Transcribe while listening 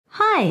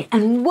Hi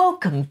and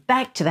welcome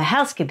back to the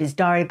Housekeeper's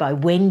Diary by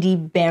Wendy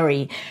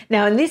Berry.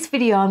 Now in this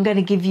video I'm going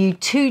to give you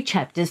 2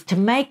 chapters to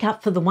make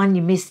up for the one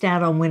you missed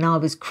out on when I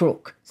was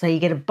crook. So you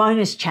get a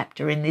bonus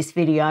chapter in this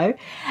video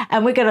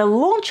and we're going to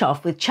launch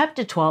off with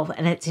chapter 12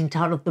 and it's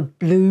entitled The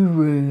Blue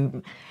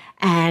Room.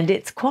 And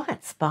it's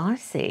quite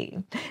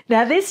spicy.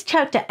 Now, this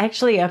chapter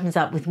actually opens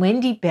up with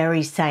Wendy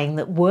Berry saying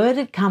that word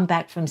had come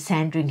back from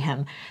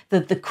Sandringham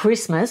that the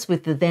Christmas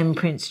with the then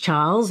Prince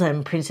Charles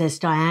and Princess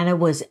Diana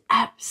was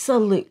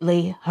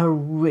absolutely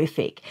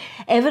horrific.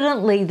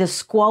 Evidently, the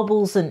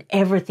squabbles and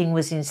everything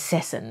was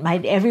incessant,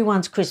 made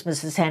everyone's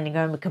Christmas at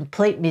Sandringham a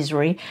complete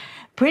misery.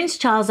 Prince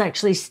Charles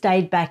actually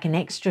stayed back an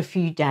extra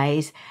few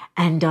days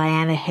and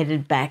Diana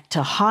headed back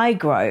to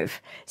Highgrove.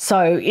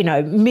 So, you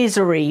know,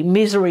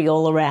 misery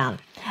all around.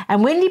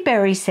 And Wendy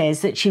Berry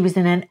says that she was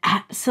in an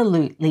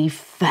absolutely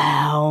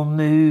foul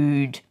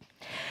mood.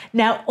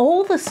 Now,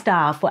 all the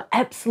staff were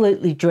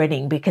absolutely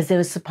dreading because there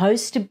was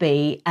supposed to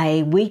be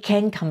a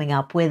weekend coming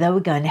up where they were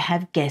going to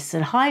have guests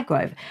at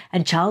Highgrove,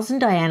 and Charles and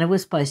Diana were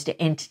supposed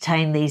to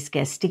entertain these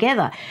guests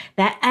together.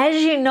 Now,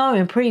 as you know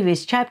in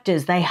previous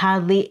chapters, they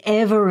hardly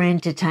ever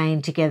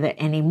entertain together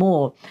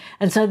anymore.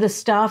 And so the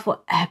staff were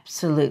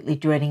absolutely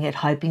dreading it,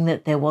 hoping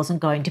that there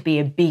wasn't going to be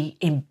a big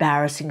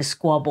embarrassing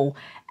squabble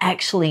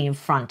actually in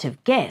front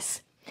of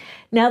guests.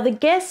 Now, the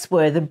guests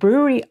were the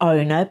brewery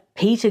owner,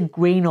 Peter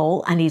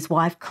Greenall, and his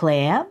wife,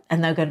 Claire,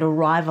 and they're going to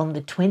arrive on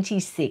the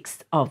 26th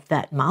of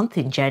that month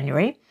in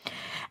January,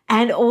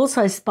 and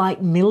also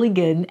Spike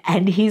MIlligan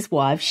and his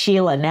wife,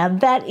 Sheila. Now,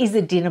 that is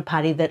a dinner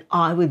party that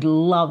I would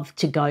love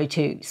to go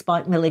to.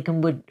 Spike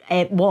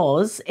MIlligan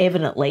was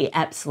evidently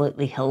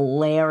absolutely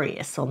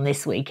hilarious on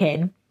this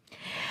weekend.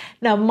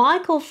 Now,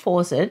 Michael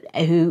Fawcett,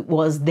 who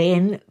was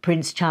then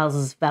Prince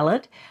Charles's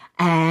valet,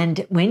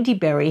 and Wendy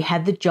Berry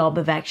had the job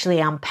of actually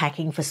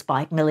unpacking for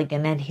Spike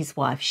MIlligan and his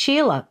wife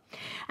Sheila.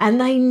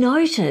 And they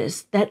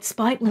noticed that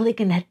Spike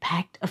MIlligan had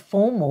packed a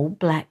formal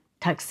black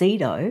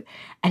tuxedo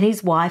and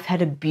his wife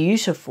had a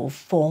beautiful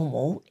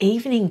formal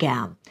evening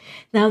gown.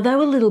 Now, they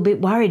were a little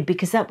bit worried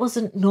because that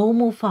wasn't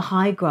normal for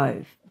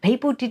Highgrove.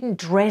 People didn't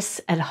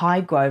dress at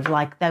Highgrove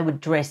like they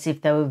would dress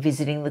if they were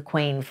visiting the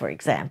Queen, for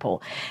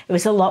example. It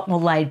was a lot more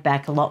laid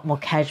back, a lot more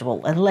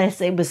casual,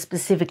 unless it was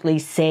specifically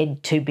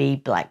said to be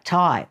black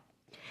tie.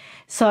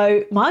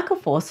 So Michael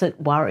Fawcett,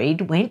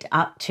 worried, went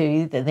up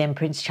to the then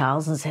Prince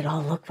Charles and said, "Oh,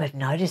 look, we've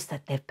noticed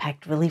that they've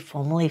packed really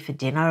formally for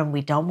dinner and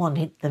we don't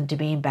want them to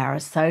be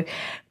embarrassed." So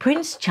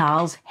Prince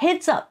Charles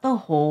heads up the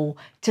hall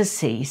to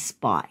see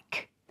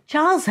Spike.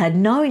 Charles had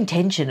no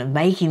intention of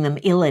making them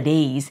ill at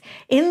ease.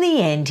 In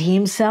the end, he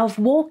himself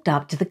walked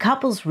up to the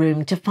couple's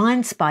room to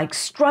find Spike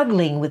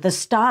struggling with a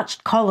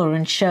starched collar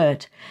and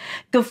shirt.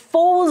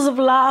 Guffaws of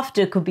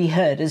laughter could be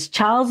heard as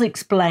Charles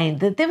explained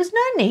that there was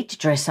no need to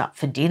dress up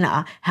for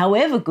dinner,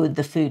 however good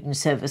the food and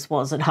service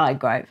was at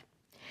Highgrove.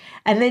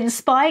 And then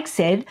Spike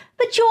said,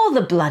 "But you're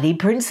the bloody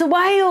Prince of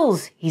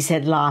Wales," he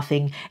said,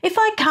 laughing. "If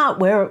I can't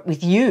wear it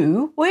with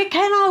you, where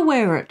can I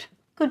wear it?"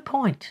 Good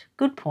point,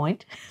 good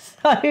point.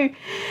 So,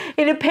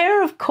 in a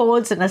pair of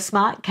cords and a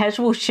smart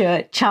casual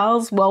shirt,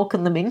 Charles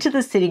welcomed them into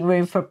the sitting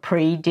room for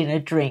pre-dinner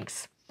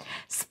drinks.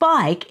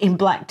 Spike, in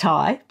black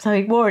tie, so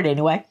he wore it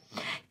anyway,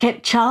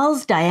 kept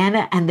Charles,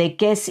 Diana and their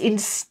guests in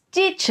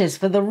stitches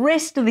for the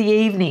rest of the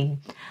evening.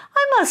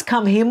 "I must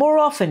come here more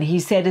often," he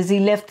said as he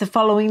left the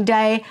following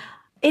day.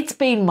 "It's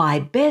been my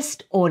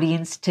best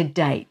audience to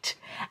date."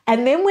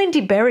 And then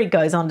Wendy Berry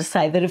goes on to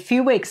say that a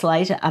few weeks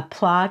later, a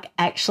plaque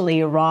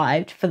actually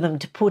arrived for them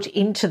to put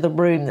into the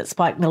room that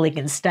Spike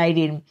MIlligan stayed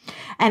in.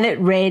 And it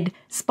read,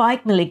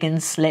 "Spike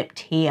MIlligan slept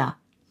here."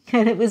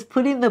 And it was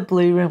put in the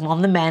blue room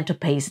on the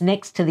mantelpiece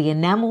next to the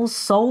enamel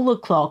solar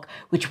clock,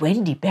 which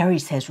Wendy Berry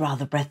says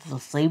rather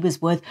breathlessly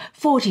was worth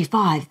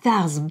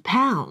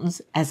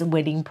 £45,000 as a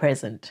wedding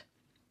present.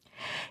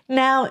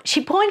 Now, she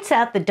points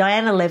out that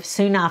Diana left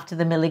soon after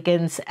the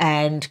Milligans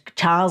and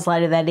Charles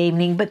later that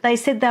evening, but they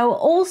said they were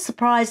all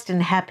surprised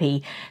and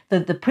happy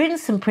that the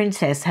Prince and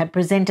Princess had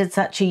presented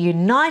such a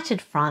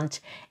united front,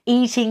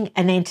 eating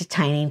and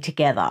entertaining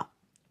together.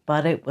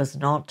 But it was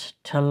not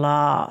to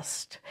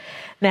last.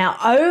 Now,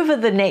 over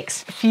the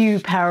next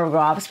few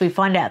paragraphs, we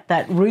find out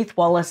that Ruth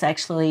Wallace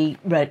actually,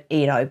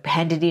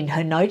 handed in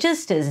her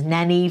notice as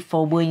nanny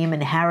for William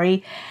and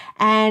Harry.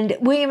 And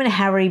William and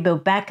Harry were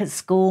back at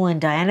school and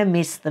Diana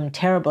missed them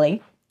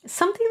terribly.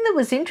 Something that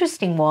was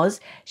interesting was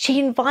she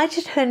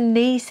invited her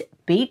niece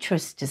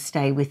Beatrice to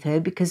stay with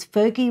her because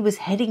Fergie was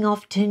heading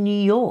off to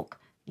New York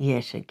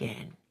yet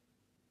again.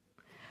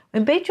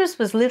 When Beatrice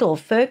was little,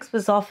 Fergs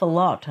was off a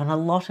lot on a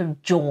lot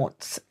of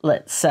jaunts,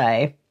 let's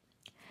say.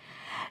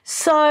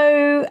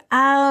 So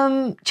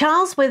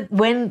Charles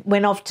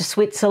went off to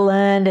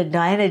Switzerland and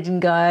Diana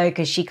didn't go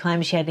because she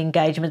claimed she had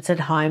engagements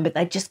at home, but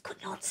they just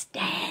could not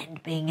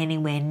stand being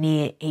anywhere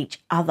near each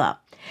other.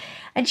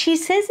 And she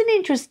says an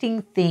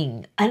interesting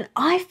thing, and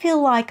I feel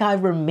like I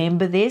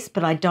remember this,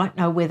 but I don't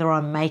know whether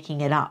I'm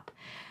making it up.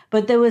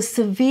 But there were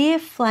severe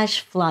flash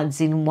floods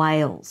in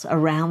Wales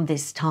around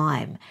this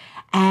time,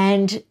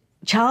 and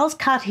Charles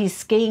cut his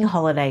skiing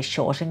holiday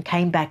short and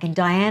came back, and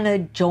Diana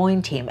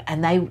joined him,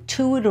 and they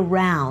toured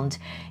around,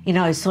 you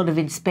know, sort of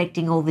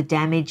inspecting all the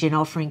damage and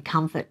offering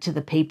comfort to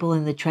the people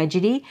in the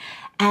tragedy.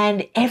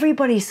 And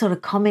everybody sort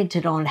of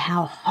commented on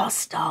how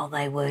hostile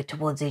they were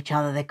towards each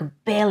other. They could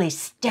barely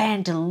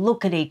stand to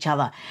look at each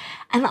other.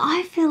 And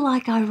I feel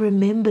like I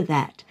remember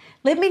that.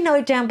 Let me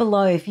know down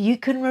below if you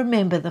can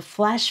remember the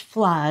flash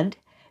flood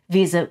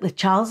visit with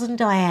Charles and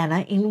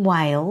Diana in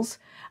Wales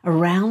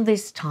around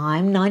this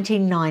time,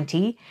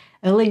 1990,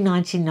 early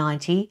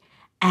 1990,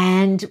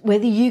 and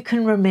whether you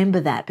can remember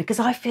that, because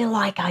I feel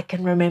like I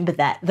can remember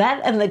that.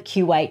 That and the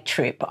Kuwait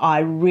trip, I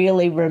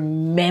really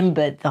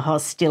remembered the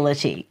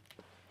hostility.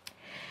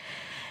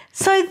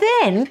 So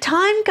then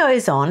time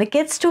goes on, it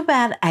gets to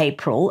about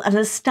April, and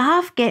the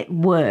staff get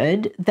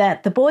word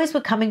that the boys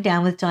were coming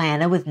down with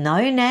Diana with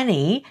no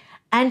nanny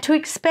and to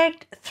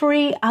expect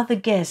 3 other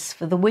guests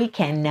for the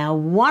weekend. Now,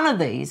 one of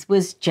these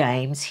was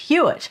James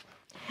Hewitt.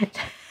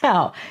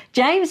 Now,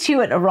 James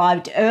Hewitt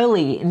arrived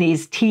early in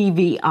his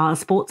TVR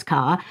sports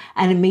car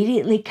and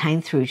immediately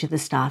came through to the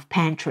staff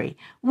pantry.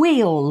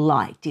 "We all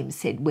liked him,"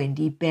 said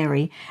Wendy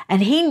Berry,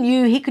 "and he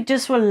knew he could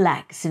just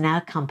relax in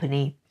our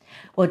company."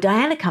 Well,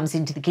 Diana comes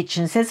into the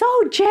kitchen and says,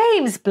 "Oh,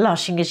 James,"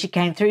 blushing as she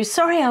came through,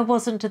 "sorry I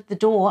wasn't at the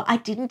door. I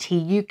didn't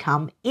hear you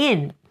come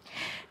in."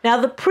 Now,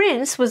 the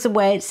prince was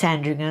away at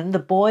Sandringham. The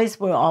boys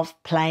were off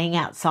playing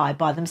outside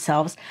by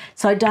themselves.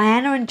 So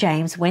Diana and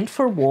James went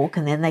for a walk,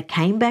 and then they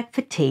came back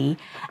for tea.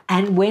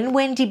 And when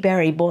Wendy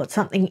Berry brought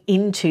something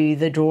into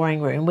the drawing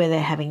room where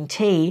they're having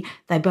tea,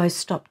 they both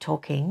stopped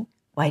talking,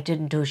 waited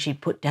until she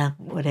put down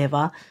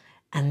whatever,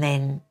 and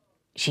then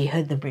she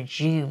heard them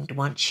resumed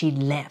once she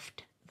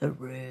left the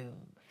room.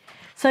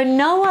 So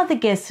no other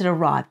guests had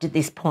arrived at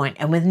this point,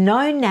 and with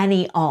no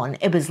nanny on,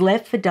 it was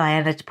left for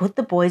Diana to put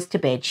the boys to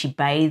bed. She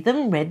bathed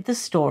them, read the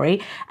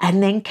story,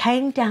 and then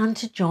came down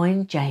to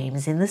join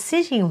James in the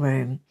sitting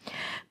room.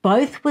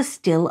 Both were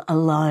still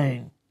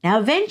alone. Now,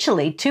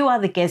 eventually, 2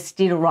 other guests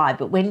did arrive,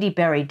 but Wendy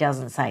Berry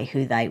doesn't say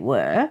who they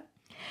were.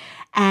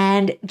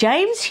 And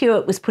James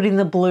Hewitt was put in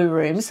the blue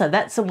room, so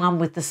that's the one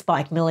with the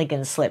Spike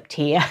MIlligan slept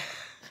here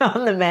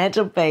on the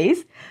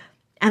mantelpiece.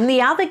 And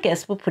the other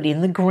guests were put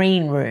in the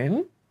green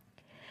room.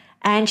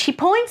 And she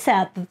points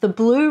out that the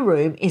blue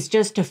room is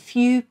just a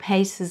few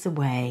paces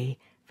away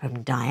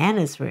from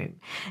Diana's room.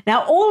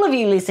 Now, all of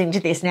you listening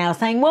to this now are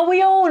saying, well,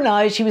 we all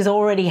know she was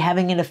already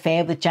having an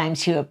affair with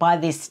James Hewitt by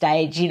this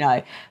stage, you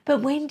know.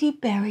 But Wendy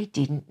Berry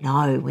didn't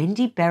know.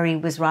 Wendy Berry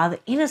was rather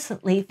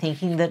innocently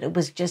thinking that it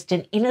was just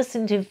an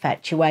innocent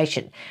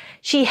infatuation.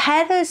 She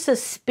had her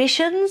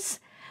suspicions,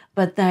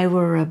 but they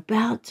were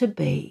about to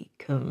be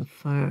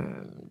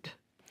confirmed.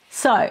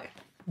 So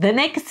the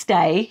next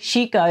day,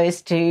 she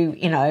goes to,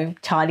 you know,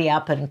 tidy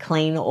up and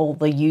clean all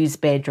the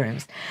used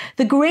bedrooms.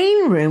 The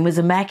green room was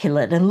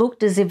immaculate and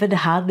looked as if it had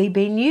hardly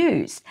been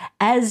used,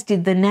 as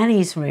did the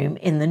nanny's room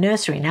in the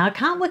nursery. Now, I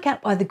can't work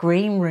out why the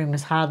green room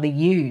was hardly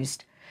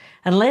used,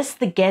 unless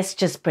the guests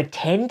just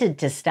pretended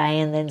to stay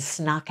and then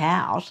snuck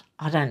out.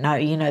 I don't know,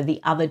 you know,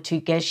 the other 2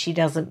 guests she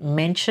doesn't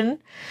mention.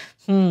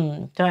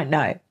 Don't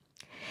know.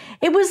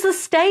 It was the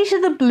state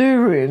of the blue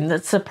room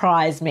that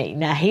surprised me.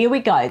 Now, here we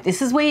go.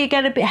 This is where you're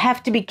going to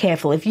have to be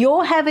careful. If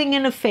you're having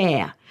an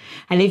affair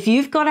and if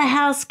you've got a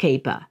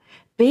housekeeper,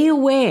 be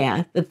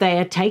aware that they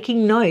are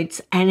taking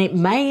notes and it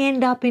may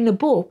end up in a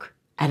book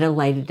at a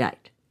later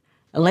date,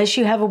 unless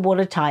you have a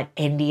watertight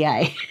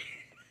NDA.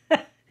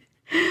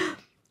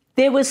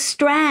 There were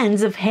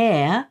strands of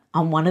hair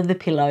on one of the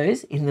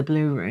pillows in the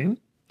blue room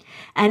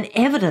and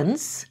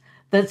evidence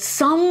that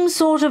some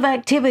sort of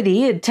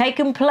activity had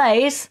taken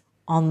place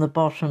on the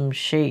bottom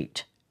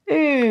sheet.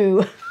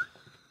 Ooh.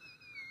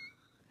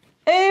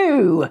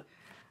 Ooh.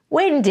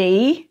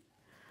 Wendy,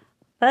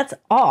 that's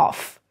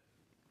off.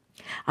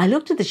 I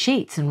looked at the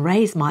sheets and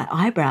raised my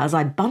eyebrows.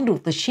 I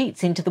bundled the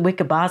sheets into the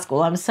wicker basket.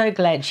 I'm so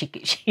glad she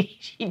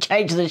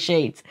changed the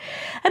sheets.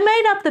 I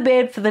made up the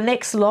bed for the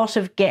next lot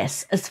of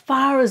guests. As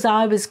far as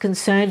I was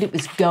concerned, it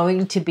was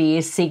going to be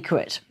a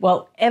secret.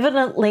 Well,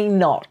 evidently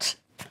not.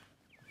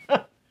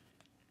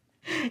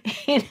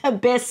 In a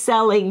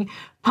best-selling,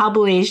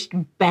 published,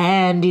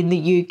 banned in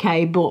the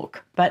UK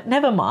book. But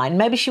never mind,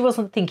 maybe she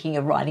wasn't thinking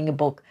of writing a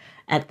book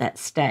at that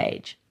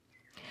stage.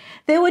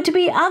 There were to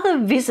be other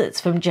visits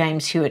from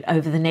James Hewitt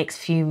over the next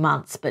few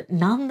months, but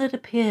none that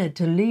appeared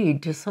to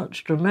lead to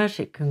such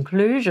dramatic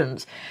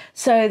conclusions.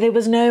 So there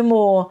was no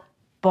more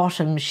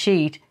bottom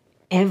sheet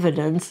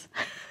evidence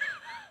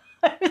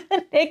over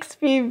the next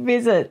few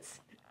visits.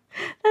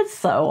 That's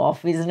so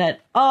off, isn't it?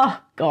 Oh,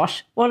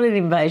 gosh, what an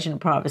invasion of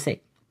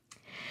privacy.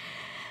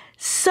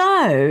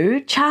 So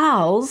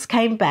Charles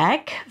came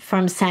back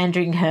from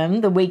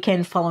Sandringham the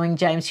weekend following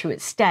James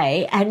Hewitt's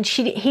stay, and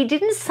he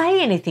didn't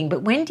say anything,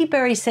 but Wendy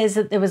Berry says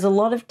that there was a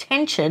lot of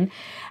tension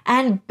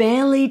and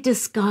barely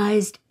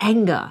disguised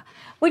anger,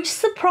 which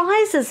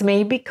surprises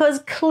me because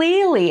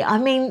clearly, I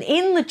mean,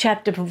 in the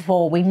chapter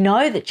before, we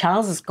know that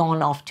Charles has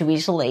gone off to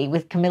Italy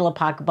with Camilla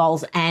Parker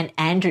Bowles and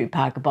Andrew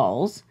Parker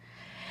Bowles.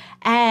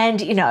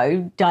 And, you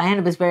know,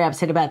 Diana was very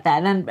upset about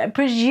that. And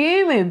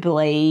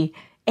presumably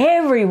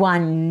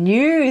everyone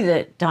knew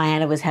that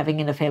Diana was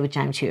having an affair with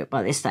James Hewitt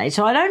by this stage.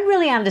 So I don't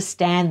really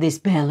understand this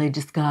barely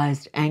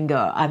disguised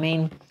anger. I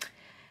mean,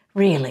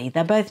 really,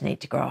 they both need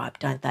to grow up,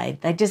 don't they?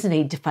 They just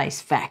need to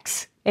face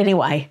facts.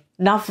 Anyway,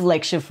 enough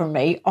lecture from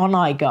me. On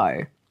I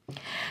go.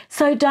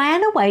 So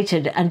Diana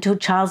waited until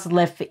Charles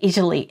left for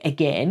Italy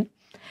again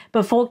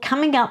before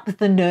coming up with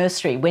the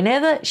nursery.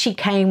 Whenever she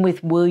came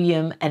with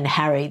William and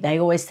Harry, they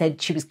always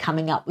said she was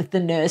coming up with the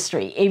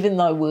nursery, even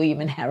though William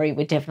and Harry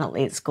were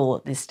definitely at school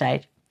at this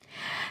stage.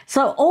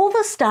 So all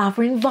the staff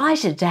were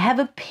invited to have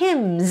a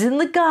Pimm's in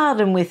the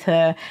garden with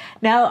her.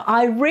 Now,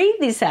 I read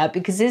this out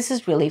because this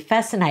is really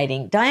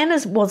fascinating. Diana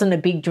wasn't a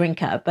big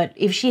drinker, but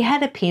if she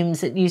had a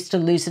Pimm's, it used to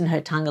loosen her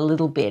tongue a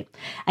little bit.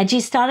 And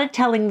she started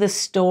telling the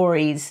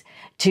stories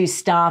to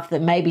staff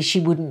that maybe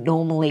she wouldn't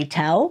normally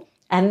tell.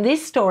 And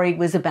this story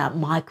was about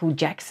Michael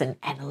Jackson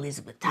and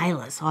Elizabeth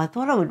Taylor. So I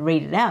thought I would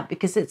read it out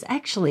because it's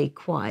actually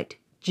quite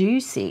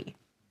juicy.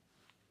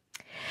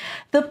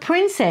 The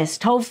princess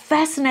told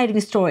fascinating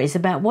stories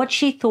about what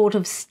she thought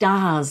of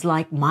stars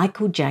like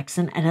Michael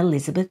Jackson and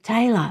Elizabeth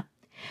Taylor.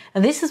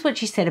 And this is what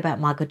she said about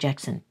Michael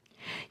Jackson.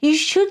 "You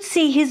should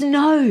see his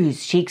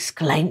nose," she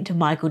exclaimed to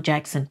Michael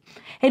Jackson.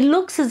 "It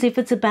looks as if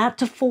it's about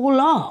to fall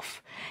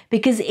off,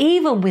 because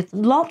even with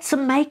lots of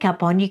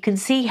makeup on, you can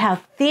see how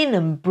thin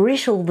and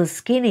brittle the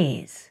skin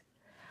is."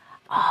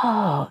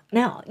 Oh,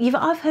 now,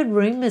 I've heard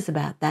rumours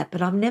about that,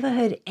 but I've never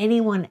heard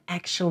anyone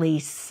actually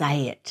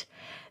say it,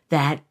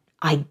 that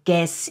I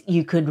guess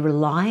you could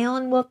rely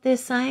on what they're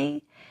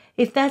saying.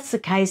 If that's the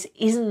case,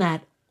 isn't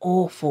that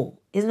awful?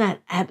 Isn't that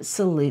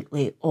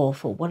absolutely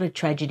awful? What a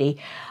tragedy.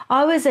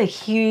 I was a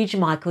huge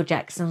Michael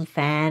Jackson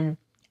fan.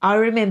 I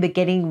remember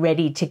getting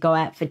ready to go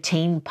out for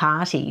teen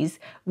parties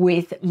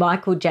with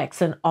Michael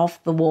Jackson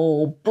off the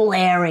wall,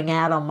 blaring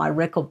out on my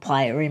record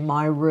player in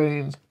my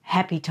room.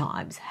 Happy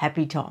times,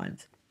 happy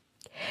times.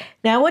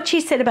 Now, what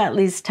she said about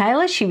Liz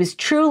Taylor, she was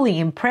truly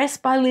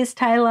impressed by Liz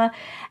Taylor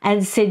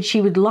and said she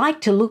would like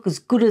to look as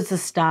good as a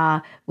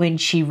star when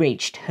she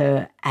reached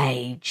her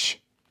age.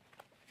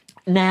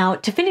 Now,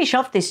 to finish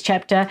off this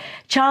chapter,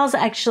 Charles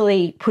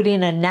actually put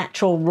in a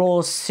natural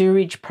raw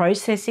sewage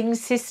processing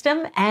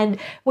system, and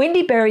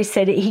Wendy Berry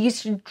said he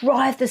used to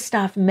drive the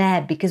staff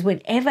mad because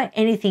whenever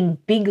anything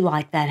big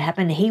like that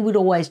happened, he would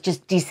always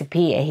just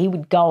disappear. He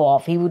would go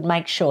off. He would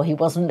make sure he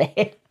wasn't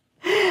there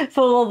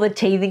for all the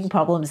teething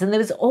problems. And there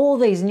was all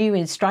these new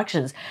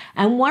instructions.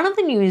 And one of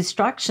the new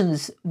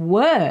instructions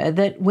were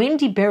that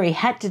Wendy Berry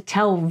had to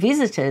tell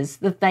visitors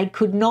that they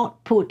could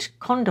not put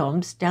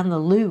condoms down the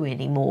loo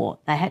anymore.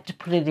 They had to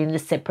put it in a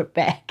separate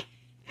bag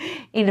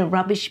in a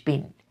rubbish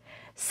bin.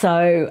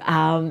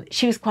 So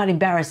she was quite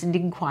embarrassed and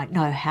didn't quite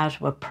know how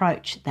to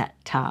approach that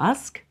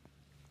task.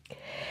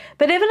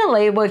 But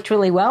evidently it worked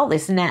really well,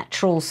 this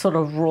natural sort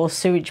of raw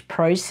sewage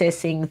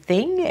processing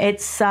thing.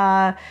 It's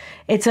a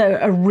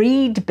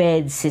reed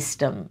bed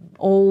system,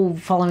 all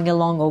following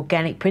along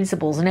organic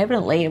principles, and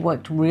evidently it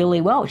worked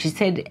really well. She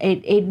said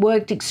it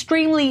worked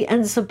extremely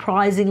and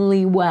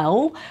surprisingly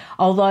well,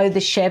 although the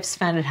chefs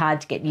found it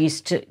hard to get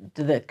used to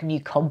the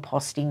new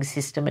composting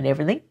system and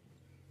everything.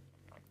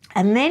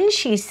 And then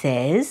she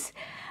says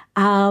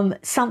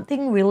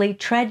something really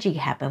tragic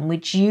happened,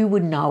 which you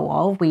would know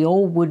of, we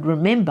all would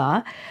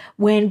remember,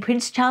 when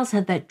Prince Charles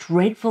had that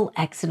dreadful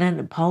accident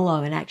at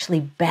Polo and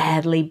actually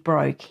badly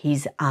broke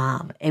his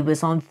arm. It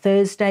was on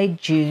Thursday,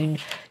 June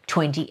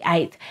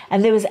 28th.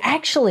 And there was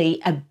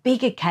actually a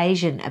big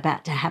occasion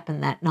about to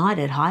happen that night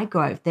at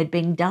Highgrove. There'd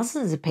been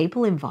dozens of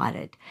people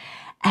invited.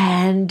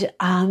 And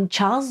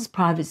Charles's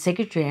private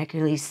secretary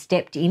actually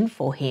stepped in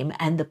for him,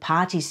 and the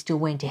party still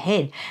went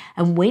ahead.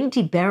 And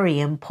Wendy Berry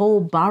and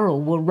Paul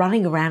Burrell were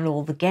running around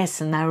all the guests,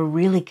 and they were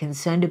really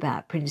concerned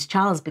about Prince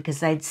Charles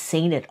because they'd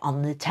seen it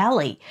on the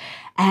tally.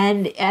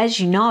 And as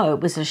you know,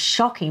 it was a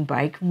shocking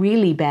break,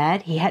 really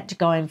bad. He had to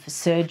go in for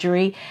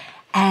surgery.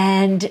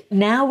 And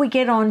now we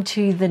get on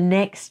to the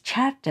next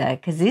chapter,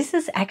 because this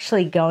is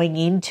actually going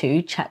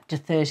into chapter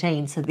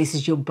 13. So this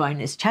is your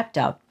bonus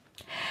chapter.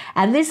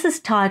 And this is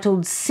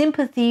titled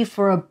Sympathy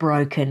for a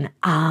Broken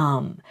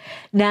Arm.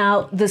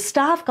 Now, the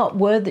staff got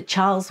word that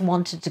Charles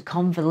wanted to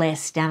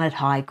convalesce down at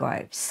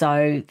Highgrove,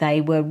 so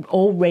they were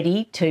all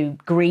ready to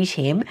greet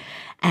him,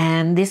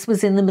 and this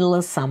was in the middle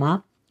of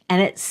summer.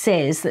 And it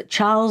says that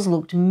Charles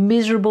looked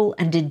miserable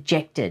and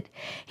dejected.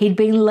 He'd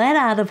been let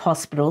out of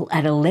hospital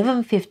at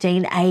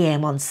 11:15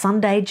 a.m. on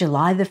Sunday,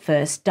 July the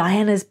 1st,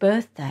 Diana's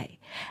birthday.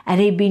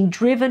 And he'd been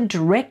driven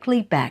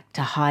directly back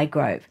to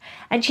Highgrove.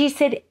 And she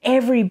said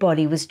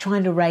everybody was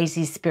trying to raise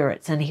his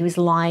spirits, and he was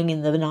lying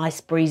in the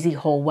nice breezy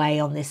hallway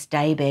on this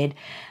daybed,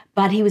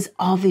 but he was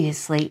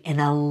obviously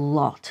in a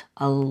lot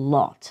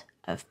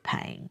of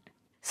pain.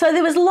 So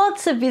there was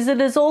lots of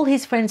visitors. All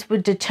his friends were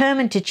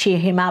determined to cheer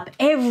him up.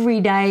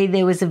 Every day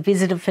there was a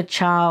visitor for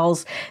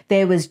Charles.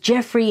 There was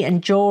Geoffrey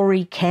and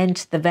Jory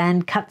Kent, the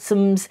Van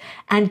Cutsums,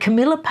 and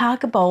Camilla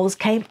Parker Bowles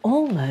came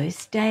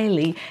almost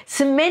daily,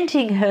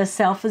 cementing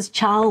herself as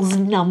Charles'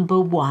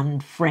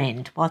 #1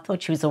 friend. Well, I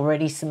thought she was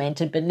already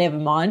cemented, but never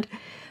mind.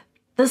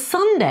 The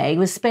Sunday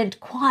was spent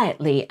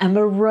quietly and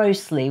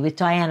morosely with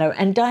Diana,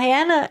 and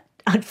Diana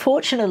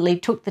unfortunately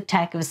took the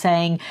tack of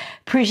saying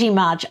pretty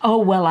much, oh,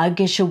 well, I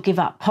guess you'll give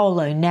up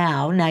Polo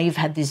now you've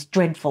had this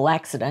dreadful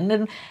accident.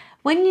 And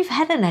when you've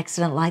had an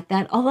accident like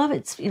that, although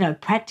it's,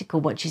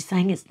 practical what she's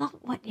saying, it's not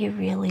what you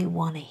really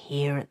want to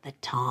hear at the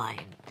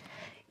time.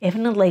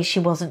 Evidently, she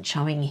wasn't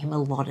showing him a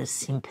lot of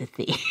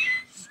sympathy.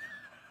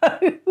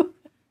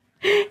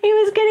 He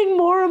was getting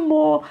more and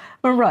more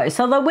morose.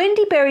 Although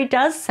Wendy Berry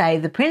does say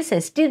the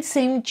princess did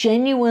seem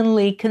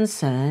genuinely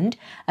concerned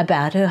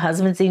about her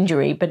husband's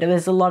injury, but there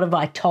was a lot of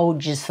I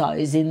told you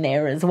so's in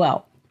there as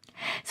well.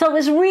 So it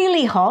was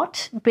really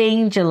hot,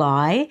 being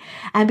July,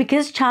 and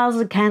because Charles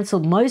had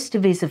cancelled most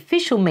of his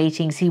official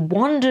meetings, he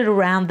wandered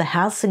around the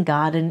house and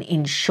garden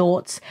in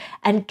shorts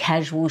and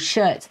casual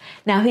shirts.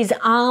 Now, his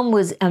arm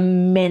was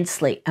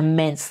immensely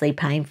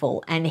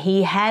painful, and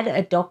he had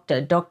a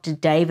doctor, Dr.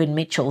 David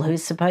Mitchell,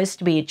 who's supposed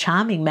to be a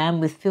charming man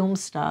with film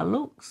star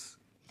looks,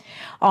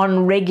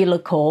 on regular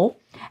call.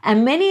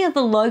 And many of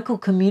the local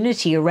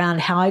community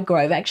around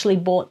Highgrove actually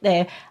bought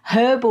their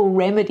herbal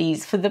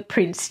remedies for the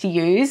prince to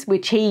use,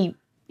 which he,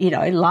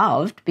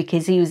 loved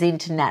because he was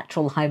into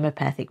natural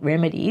homeopathic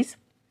remedies.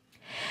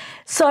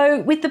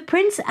 So with the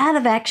prince out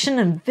of action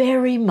and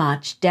very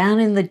much down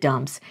in the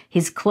dumps,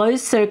 his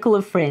close circle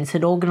of friends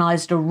had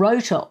organised a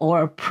rota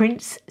or a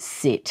prince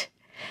sit.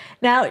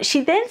 Now,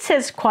 she then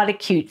says quite a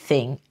cute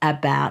thing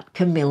about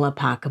Camilla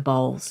Parker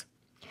Bowles.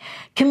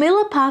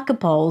 Camilla Parker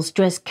Bowles,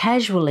 dressed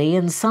casually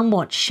and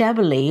somewhat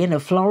shabbily in a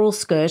floral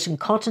skirt and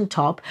cotton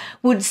top,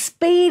 would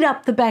speed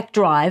up the back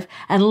drive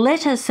and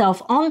let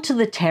herself onto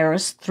the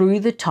terrace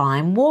through the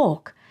time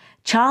walk.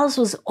 Charles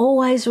was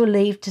always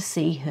relieved to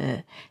see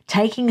her,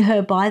 taking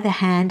her by the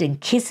hand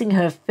and kissing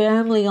her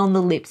firmly on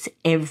the lips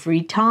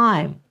every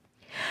time.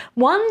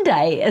 One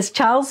day, as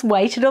Charles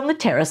waited on the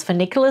terrace for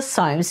Nicholas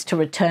Soames to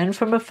return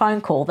from a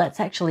phone call, that's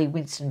actually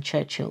Winston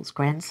Churchill's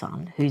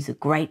grandson, who's a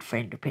great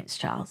friend of Prince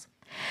Charles,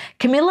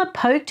 Camilla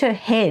poked her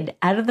head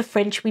out of the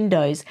French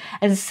windows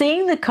and,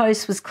 seeing the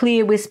coast was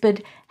clear,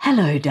 whispered,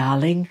 "Hello,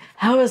 darling.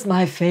 How is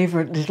my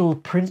favourite little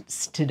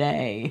prince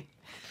today?"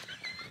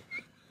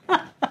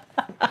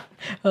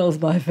 How's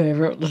my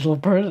favourite little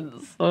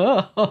prince?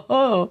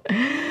 Oh.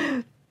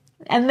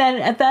 And then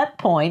at that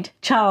point,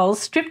 Charles,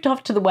 stripped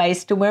off to the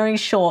waist and wearing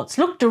shorts,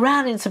 looked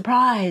around in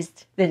surprise.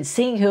 Then,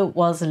 seeing who it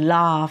was,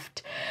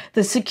 laughed.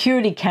 The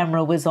security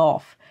camera was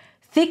off.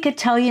 Thick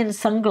Italian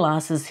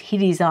sunglasses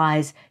hid his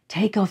eyes.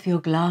 "Take off your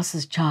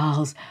glasses,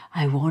 Charles.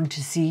 I want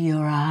to see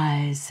your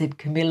eyes," said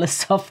Camilla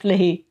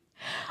softly.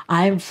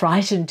 "I am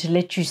frightened to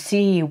let you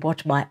see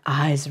what my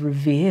eyes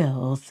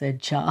reveal,"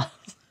 said Charles.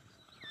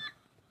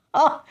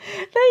 Oh,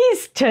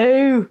 these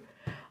two.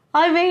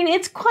 I mean,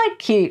 it's quite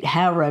cute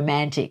how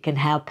romantic and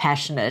how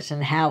passionate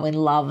and how in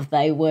love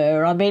they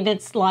were. I mean,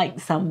 it's like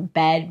some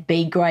bad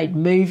B-grade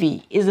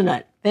movie, isn't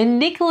it? Then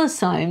Nicholas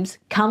Soames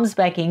comes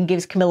back in,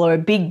 gives Camilla a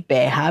big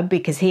bear hug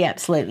because he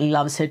absolutely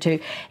loves her too.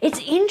 It's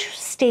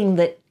interesting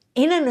that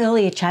in an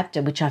earlier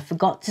chapter, which I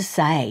forgot to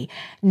say,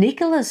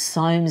 Nicholas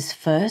Soames'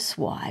 first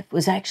wife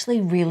was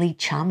actually really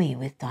chummy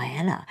with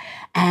Diana,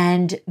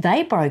 and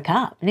they broke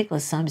up.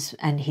 Nicholas Soames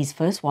and his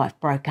first wife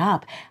broke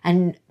up,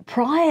 and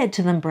prior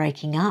to them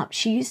breaking up,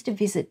 she used to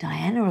visit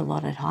Diana a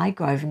lot at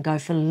Highgrove and go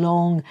for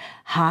long,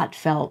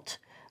 heartfelt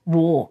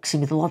walks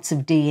with lots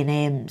of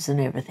D&Ms and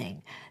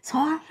everything. So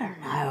I don't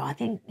know. I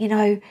think,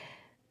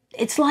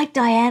 it's like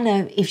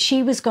Diana, if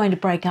she was going to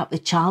break up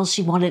with Charles,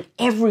 she wanted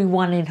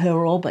everyone in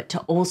her orbit to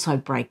also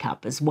break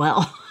up as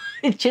well.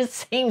 It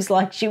just seems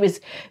like she was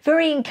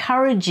very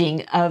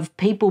encouraging of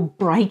people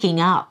breaking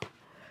up,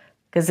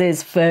 because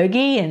there's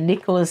Fergie and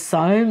Nicholas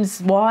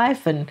Soames'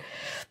 wife. And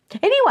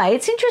anyway,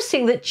 it's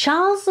interesting that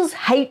Charles's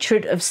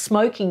hatred of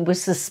smoking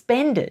was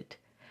suspended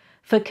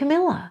for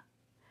Camilla.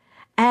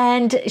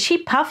 And she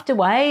puffed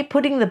away,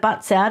 putting the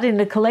butts out in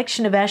a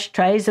collection of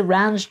ashtrays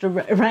arranged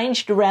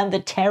around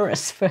the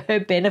terrace for her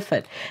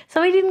benefit.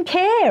 So he didn't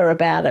care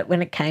about it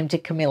when it came to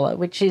Camilla,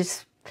 which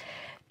is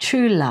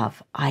true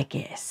love, I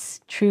guess.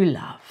 True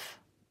love.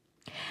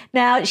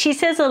 Now, she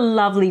says a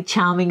lovely,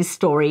 charming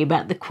story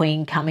about the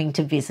Queen coming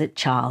to visit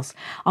Charles.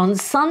 On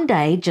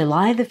Sunday,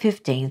 July the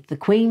 15th, the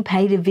Queen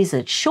paid a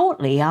visit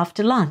shortly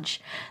after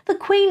lunch. The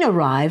Queen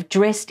arrived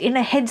dressed in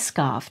a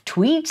headscarf,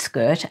 tweed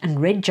skirt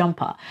and red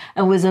jumper,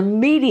 and was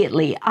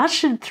immediately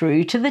ushered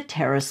through to the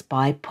terrace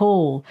by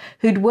Paul,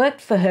 who'd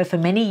worked for her for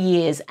many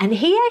years, and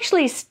he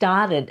actually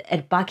started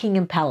at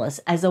Buckingham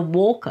Palace as a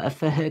walker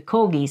for her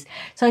corgis.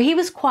 So he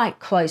was quite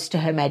close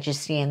to Her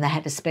Majesty and they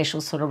had a special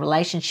sort of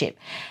relationship.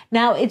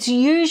 Now, it's it's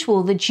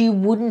usual that you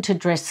wouldn't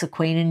address the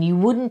Queen and you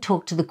wouldn't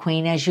talk to the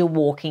Queen as you're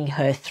walking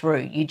her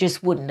through. You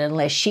just wouldn't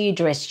unless she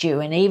addressed you,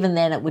 and even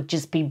then it would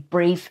just be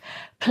brief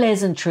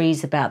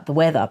pleasantries about the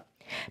weather.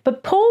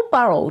 But Paul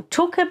Burrell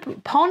took it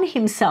upon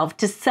himself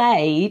to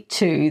say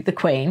to the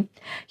Queen,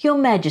 "Your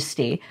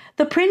Majesty,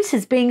 the Prince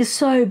is being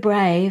so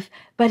brave,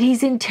 but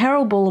he's in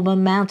terrible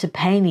amount of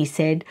pain," he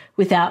said,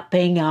 without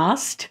being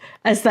asked,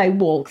 as they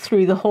walked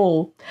through the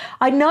hall.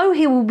 "I know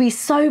he will be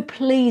so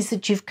pleased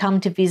that you've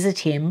come to visit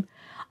him."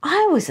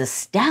 I was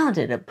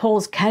astounded at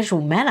Paul's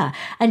casual manner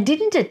and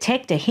didn't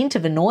detect a hint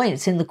of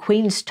annoyance in the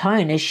Queen's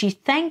tone as she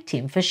thanked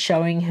him for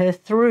showing her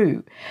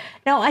through.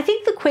 Now, I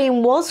think the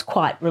Queen was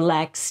quite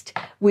relaxed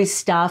with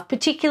staff,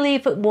 particularly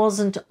if it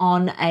wasn't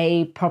on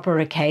a proper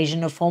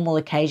occasion, a formal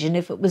occasion.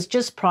 If it was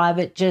just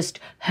private, just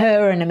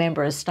her and a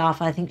member of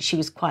staff, I think she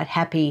was quite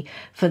happy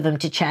for them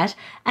to chat.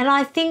 And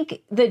I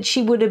think that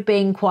she would have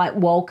been quite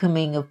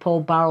welcoming of Paul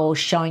Burrell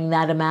showing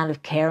that amount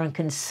of care and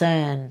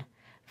concern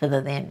for the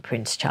then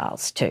Prince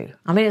Charles too.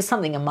 I mean, it's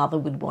something a mother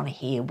would want to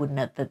hear, wouldn't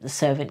it, that the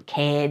servant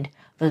cared,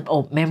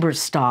 or member of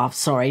staff,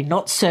 sorry,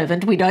 not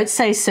servant, we don't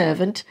say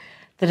servant,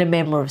 that a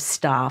member of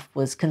staff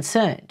was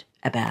concerned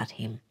about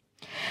him.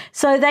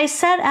 So they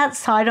sat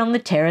outside on the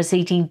terrace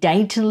eating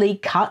daintily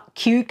cut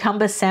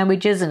cucumber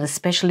sandwiches and a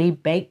specially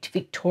baked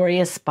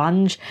Victoria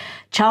sponge.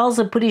 Charles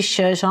had put his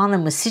shirt on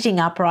and was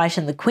sitting upright,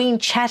 and the Queen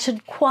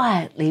chatted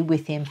quietly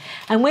with him.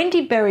 And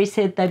Wendy Berry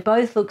said they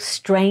both looked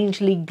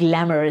strangely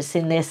glamorous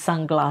in their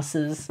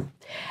sunglasses.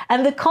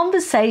 And the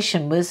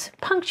conversation was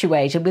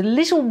punctuated with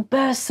little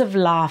bursts of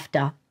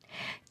laughter.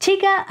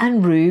 Tigger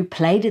and Roo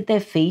played at their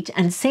feet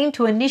and seemed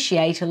to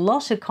initiate a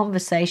lot of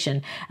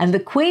conversation, and the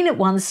Queen at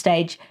one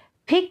stage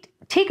picked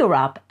Tigger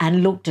up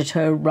and looked at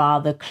her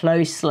rather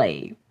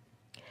closely.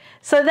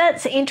 So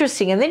that's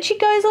interesting. And then she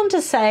goes on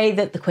to say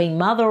that the Queen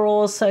Mother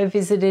also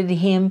visited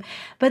him.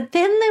 But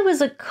then there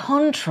was a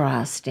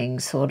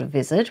contrasting sort of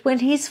visit when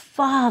his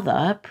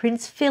father,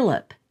 Prince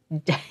Philip,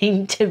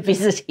 deigned to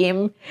visit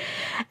him.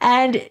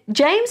 And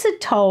James had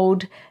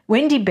told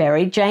Wendy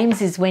Berry,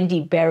 James is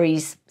Wendy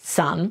Berry's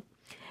son,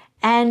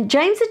 and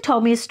James had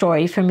told me a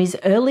story from his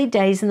early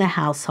days in the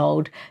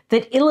household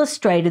that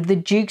illustrated the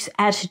Duke's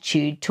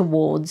attitude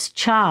towards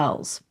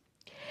Charles.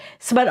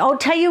 But I'll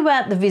tell you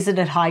about the visit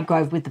at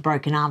Highgrove with the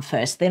broken arm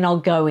first, then I'll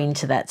go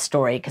into that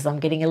story because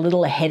I'm getting a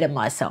little ahead of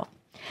myself.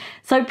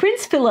 So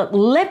Prince Philip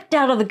leapt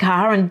out of the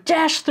car and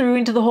dashed through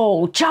into the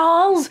hall.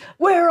 "Charles,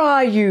 where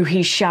are you?"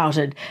 he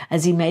shouted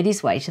as he made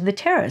his way to the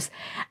terrace.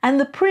 And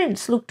the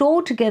Prince looked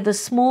altogether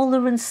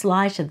smaller and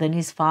slighter than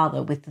his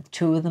father, with the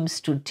two of them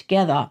stood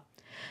together.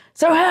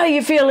 "So how are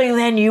you feeling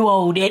then, you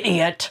old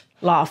idiot?"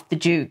 laughed the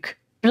Duke.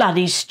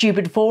 "Bloody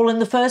stupid fall in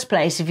the first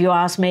place, if you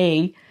ask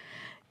me."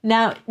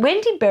 Now,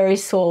 Wendy Berry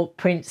saw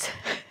Prince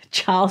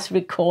Charles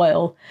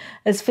recoil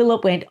as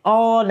Philip went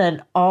on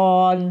and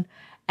on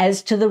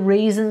as to the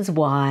reasons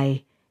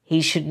why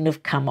he shouldn't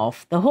have come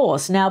off the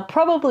horse. Now,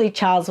 probably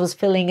Charles was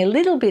feeling a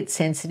little bit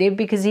sensitive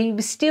because he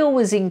still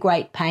was in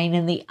great pain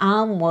and the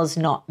arm was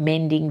not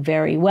mending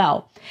very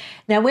well.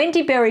 Now,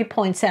 Wendy Berry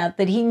points out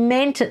that he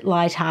meant it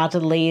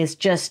lightheartedly as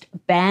just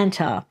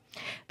banter,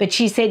 but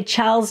she said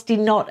Charles did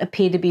not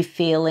appear to be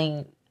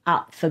feeling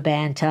up for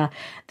banter.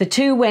 The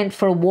two went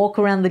for a walk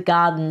around the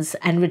gardens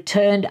and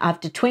returned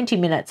after 20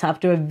 minutes.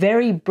 After a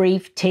very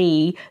brief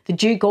tea, the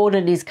Duke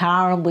ordered his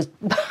car and was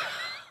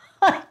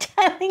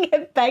tailing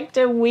it back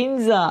to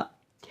Windsor.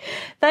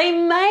 They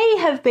may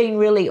have been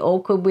really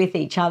awkward with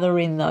each other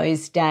in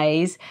those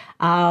days.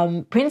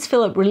 Prince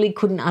Philip really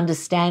couldn't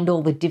understand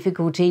all the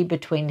difficulty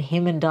between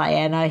him and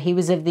Diana. He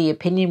was of the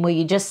opinion where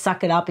you just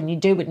suck it up and you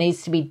do what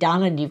needs to be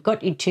done and you've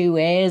got your two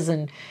heirs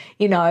and,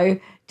 you know,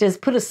 just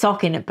put a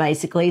sock in it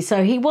basically.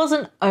 So he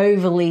wasn't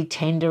overly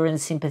tender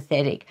and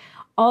sympathetic.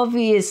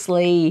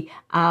 Obviously,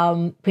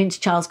 Prince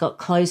Charles got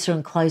closer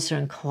and closer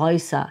and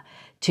closer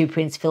to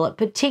Prince Philip,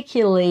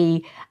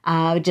 particularly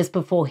just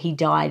before he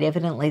died.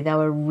 Evidently, they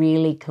were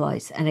really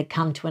close and had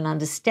come to an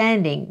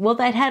understanding. Well,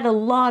 they'd had a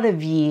lot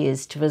of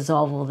years to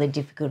resolve all their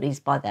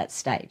difficulties by that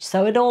stage.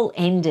 So it all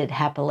ended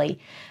happily.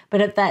 But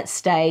at that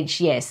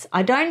stage, yes,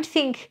 I don't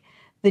think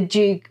the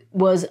Duke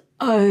was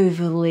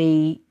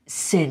overly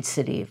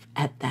sensitive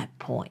at that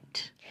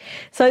point.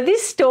 So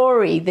this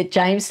story that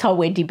James told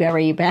Wendy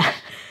Berry about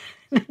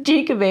the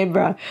Duke of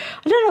Edinburgh,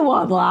 I don't know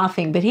why I'm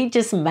laughing, but he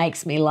just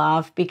makes me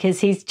laugh because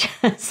he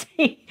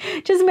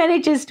just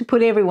manages to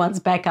put everyone's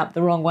back up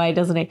the wrong way,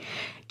 doesn't he?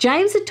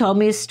 James had told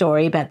me a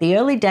story about the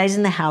early days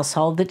in the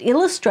household that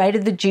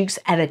illustrated the Duke's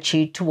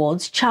attitude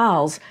towards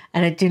Charles,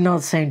 and it did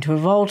not seem to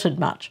have altered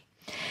much.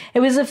 It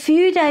was a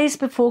few days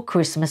before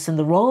Christmas and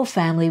the royal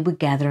family were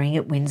gathering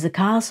at Windsor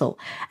Castle.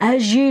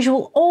 As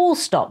usual, all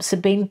stops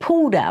had been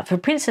pulled out for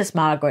Princess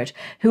Margaret,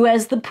 who,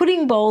 as the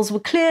pudding bowls were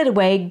cleared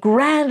away,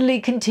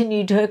 grandly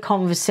continued her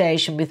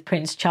conversation with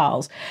Prince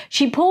Charles.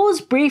 She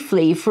paused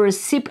briefly for a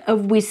sip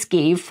of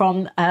whiskey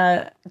from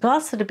a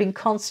glass that had been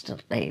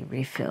constantly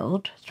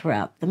refilled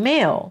throughout the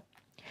meal.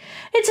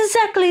 "It's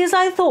exactly as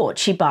I thought,"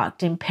 she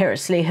barked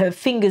imperiously, her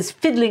fingers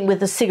fiddling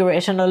with a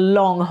cigarette and a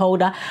long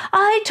holder.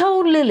 "I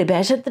told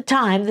Lilibet at the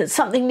time that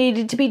something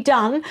needed to be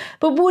done,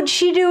 but would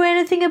she do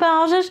anything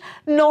about it?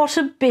 Not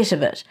a bit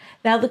of it."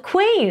 Now, the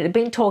Queen had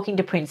been talking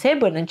to Prince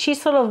Edward, and she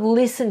sort of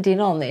listened in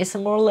on this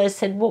and more or less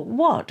said,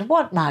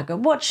 What, Margaret?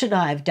 What should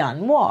I have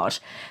done? What?"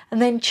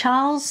 And then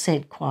Charles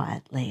said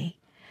quietly,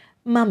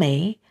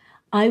 "Mummy,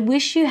 I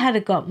wish you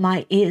had got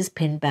my ears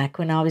pinned back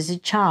when I was a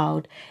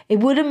child.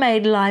 It would have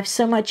made life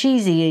so much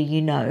easier,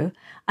 you know.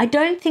 I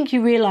don't think you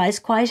realise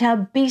quite how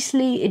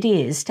beastly it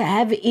is to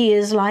have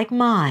ears like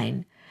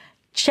mine."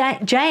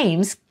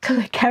 James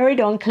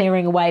carried on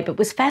clearing away, but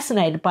was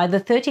fascinated by the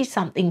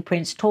 30-something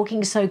prince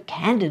talking so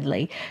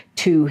candidly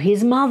to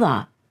his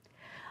mother.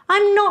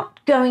 "I'm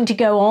not going to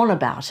go on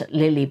about it,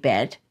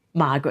 Lilibet,"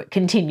 Margaret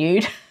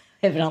continued.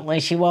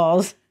 Evidently she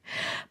was.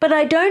 "But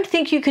I don't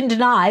think you can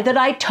deny that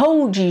I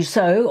told you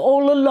so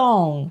all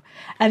along."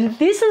 And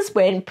this is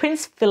when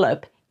Prince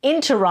Philip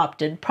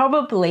interrupted,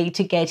 probably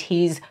to get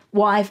his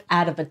wife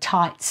out of a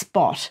tight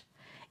spot.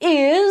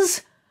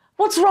 "Ears?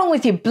 What's wrong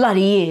with your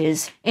bloody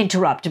ears?"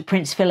 interrupted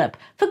Prince Philip.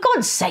 "For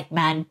God's sake,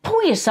 man,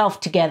 pull yourself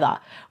together."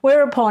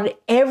 Whereupon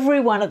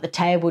everyone at the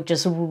table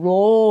just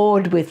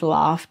roared with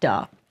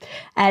laughter.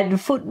 And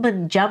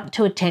footmen jumped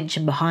to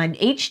attention behind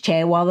each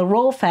chair while the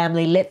royal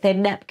family let their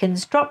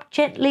napkins drop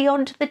gently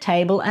onto the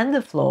table and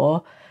the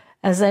floor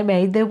as they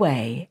made their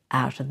way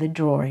out of the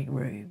drawing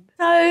room.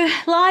 So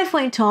life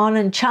went on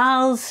and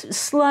Charles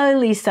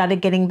slowly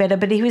started getting better,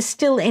 but he was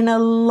still in a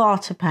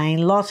lot of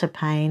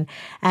pain.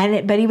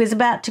 But he was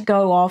about to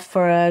go off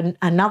for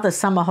another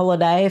summer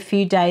holiday, a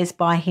few days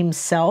by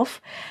himself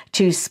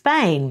to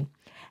Spain.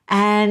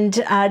 And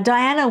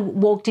Diana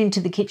walked into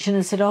the kitchen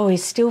and said, "Oh,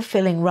 he's still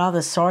feeling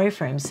rather sorry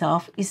for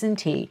himself,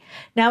 isn't he?"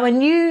 Now, a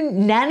new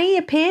nanny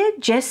appeared,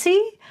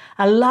 Jessie,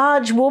 a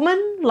large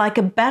woman like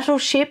a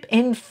battleship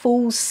in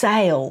full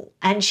sail.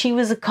 And she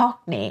was a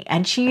Cockney,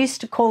 and she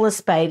used to call a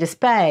spade a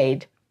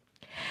spade.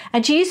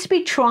 And she used to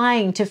be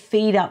trying to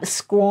feed up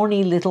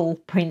scrawny little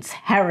Prince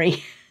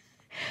Harry.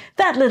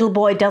 "That little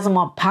boy doesn't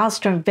want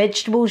pasta and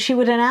vegetables," she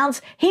would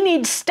announce. "He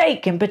needs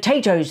steak and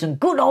potatoes and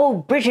good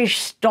old British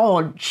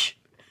stodge."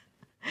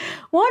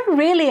 What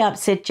really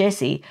upset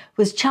Jessie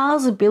was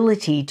Charles'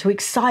 ability to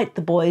excite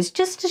the boys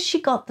just as she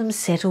got them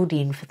settled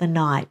in for the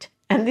night.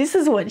 And this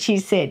is what she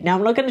said. Now,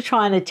 I'm not going to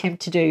try and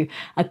attempt to do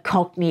a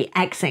Cockney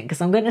accent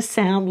because I'm going to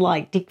sound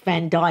like Dick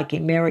Van Dyke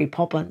in Mary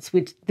Poppins,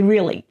 which is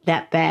really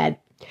that bad.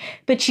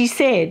 But she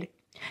said,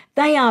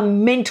 "They are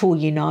mental,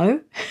 you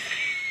know."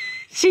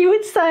 She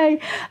would say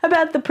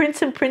about the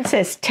prince and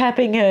princess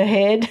tapping her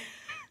head.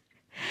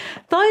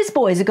 "Those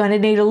boys are going to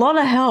need a lot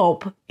of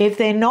help if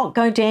they're not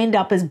going to end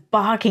up as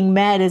barking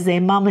mad as their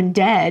mum and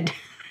dad."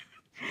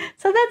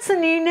 So that's the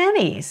new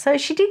nanny. So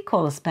she did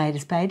call a spade,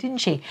 didn't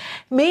she?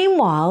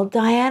 Meanwhile,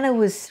 Diana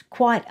was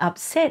quite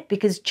upset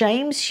because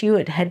James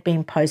Hewitt had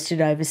been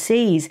posted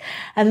overseas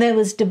and there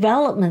was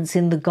developments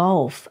in the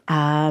Gulf.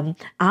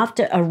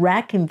 After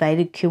Iraq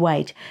invaded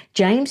Kuwait,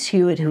 James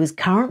Hewitt, who is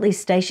currently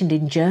stationed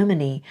in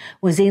Germany,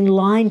 was in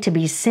line to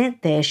be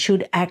sent there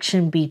should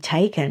action be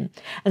taken.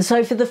 And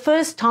so for the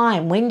first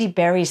time, Wendy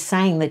Berry is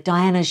saying that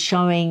Diana's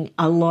showing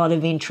a lot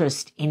of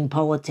interest in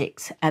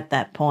politics at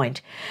that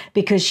point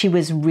because she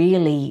was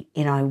really,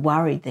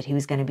 worried that he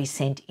was going to be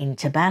sent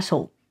into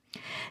battle.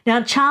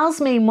 Now,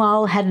 Charles,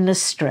 meanwhile, had an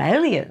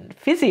Australian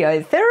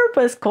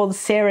physiotherapist called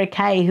Sarah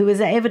Kay, who was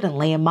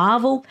evidently a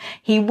marvel.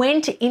 He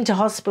went into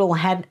hospital,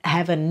 had to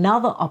have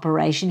another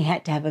operation. He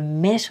had to have a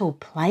metal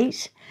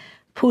plate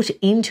put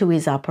into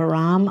his upper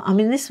arm. I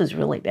mean, this was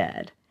really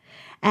bad.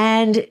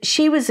 And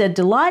she was a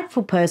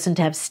delightful person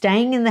to have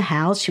staying in the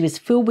house. She was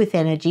filled with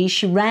energy.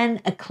 She ran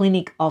a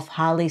clinic off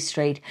Harley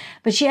Street,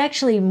 but she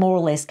actually more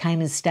or less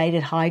came and stayed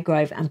at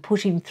Highgrove and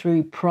put him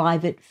through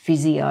private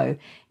physio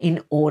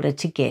in order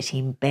to get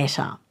him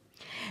better.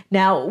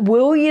 Now,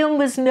 William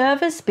was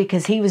nervous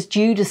because he was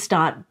due to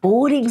start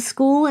boarding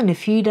school in a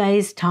few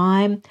days'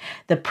 time.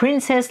 The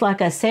princess,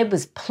 like I said,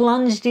 was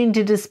plunged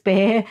into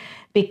despair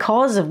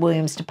because of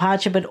William's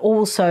departure, but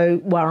also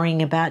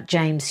worrying about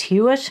James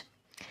Hewitt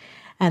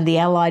and the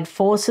Allied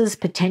forces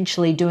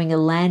potentially doing a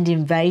land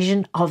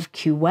invasion of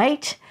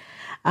Kuwait.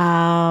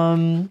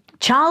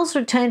 Charles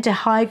returned to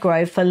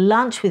Highgrove for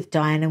lunch with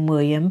Diane and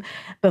William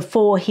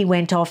before he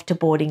went off to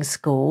boarding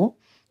school.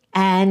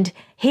 And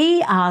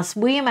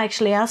William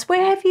actually asked,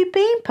 "Where have you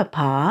been,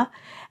 Papa?"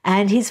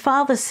 And his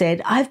father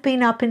said, "I've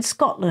been up in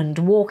Scotland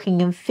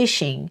walking and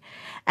fishing."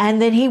 And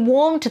then he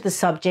warmed to the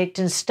subject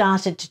and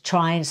started to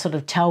try and sort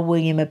of tell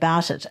William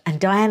about it. And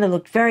Diana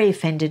looked very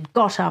offended,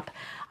 got up.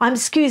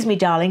 "Excuse me,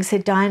 darling,"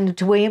 said Diana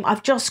to William,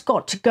 "I've just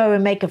got to go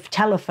and make a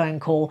telephone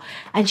call."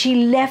 And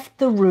she left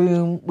the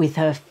room with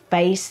her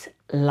face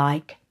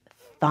like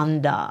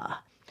thunder.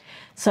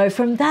 So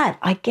from that,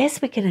 I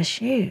guess we can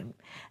assume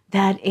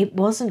that it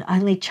wasn't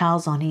only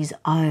Charles on his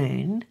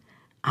own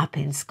up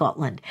in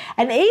Scotland.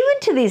 And even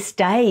to this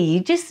day, you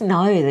just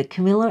know that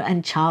Camilla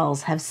and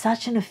Charles have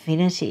such an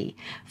affinity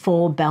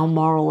for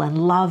Balmoral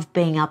and love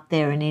being up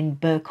there and in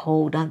Burke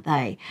Hall, don't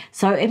they?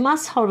 So it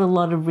must hold a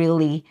lot of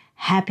really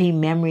happy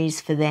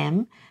memories for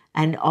them.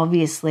 And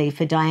obviously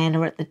for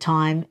Diana at the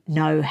time,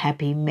 no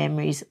happy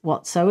memories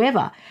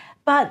whatsoever.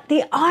 But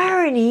the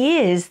irony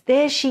is,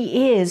 there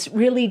she is,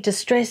 really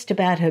distressed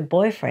about her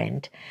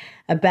boyfriend,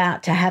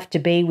 about to have to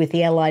be with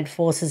the Allied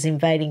forces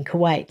invading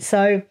Kuwait.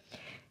 So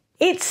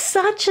it's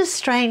such a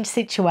strange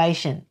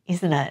situation,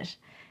 isn't it?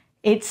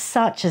 It's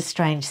such a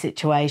strange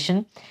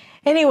situation.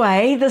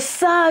 Anyway, the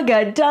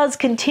saga does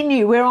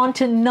continue. We're on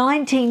to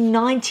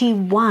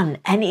 1991.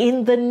 And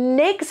in the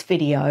next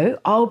video,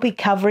 I'll be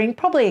covering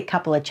probably a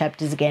couple of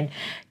chapters again,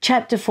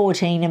 chapter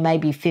 14 and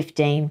maybe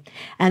 15.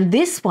 And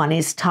this one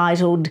is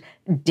titled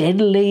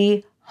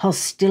Deadly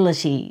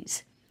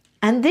Hostilities.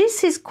 And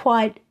this is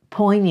quite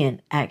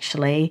poignant,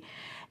 actually,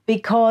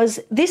 because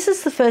this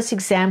is the first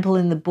example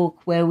in the book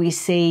where we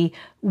see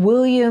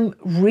William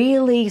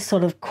really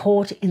sort of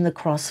caught in the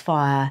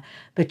crossfire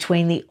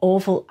between the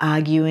awful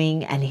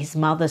arguing and his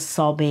mother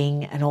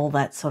sobbing and all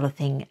that sort of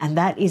thing. And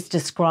that is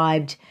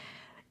described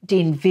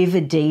in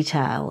vivid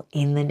detail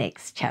in the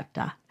next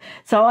chapter.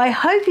 So I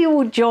hope you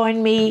will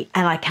join me,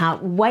 and I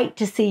can't wait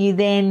to see you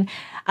then.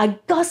 A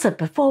gossip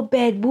before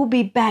bed. We'll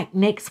be back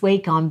next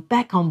week. I'm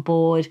back on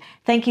board.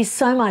 Thank you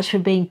so much for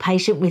being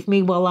patient with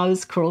me while I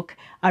was crook.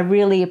 I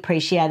really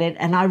appreciate it,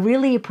 and I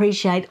really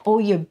appreciate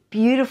all your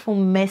beautiful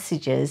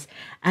messages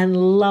and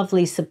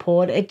lovely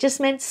support. It just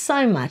meant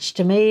so much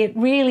to me. It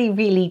really,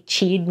 really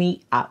cheered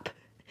me up.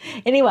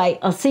 Anyway,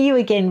 I'll see you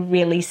again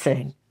really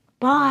soon.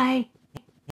 Bye.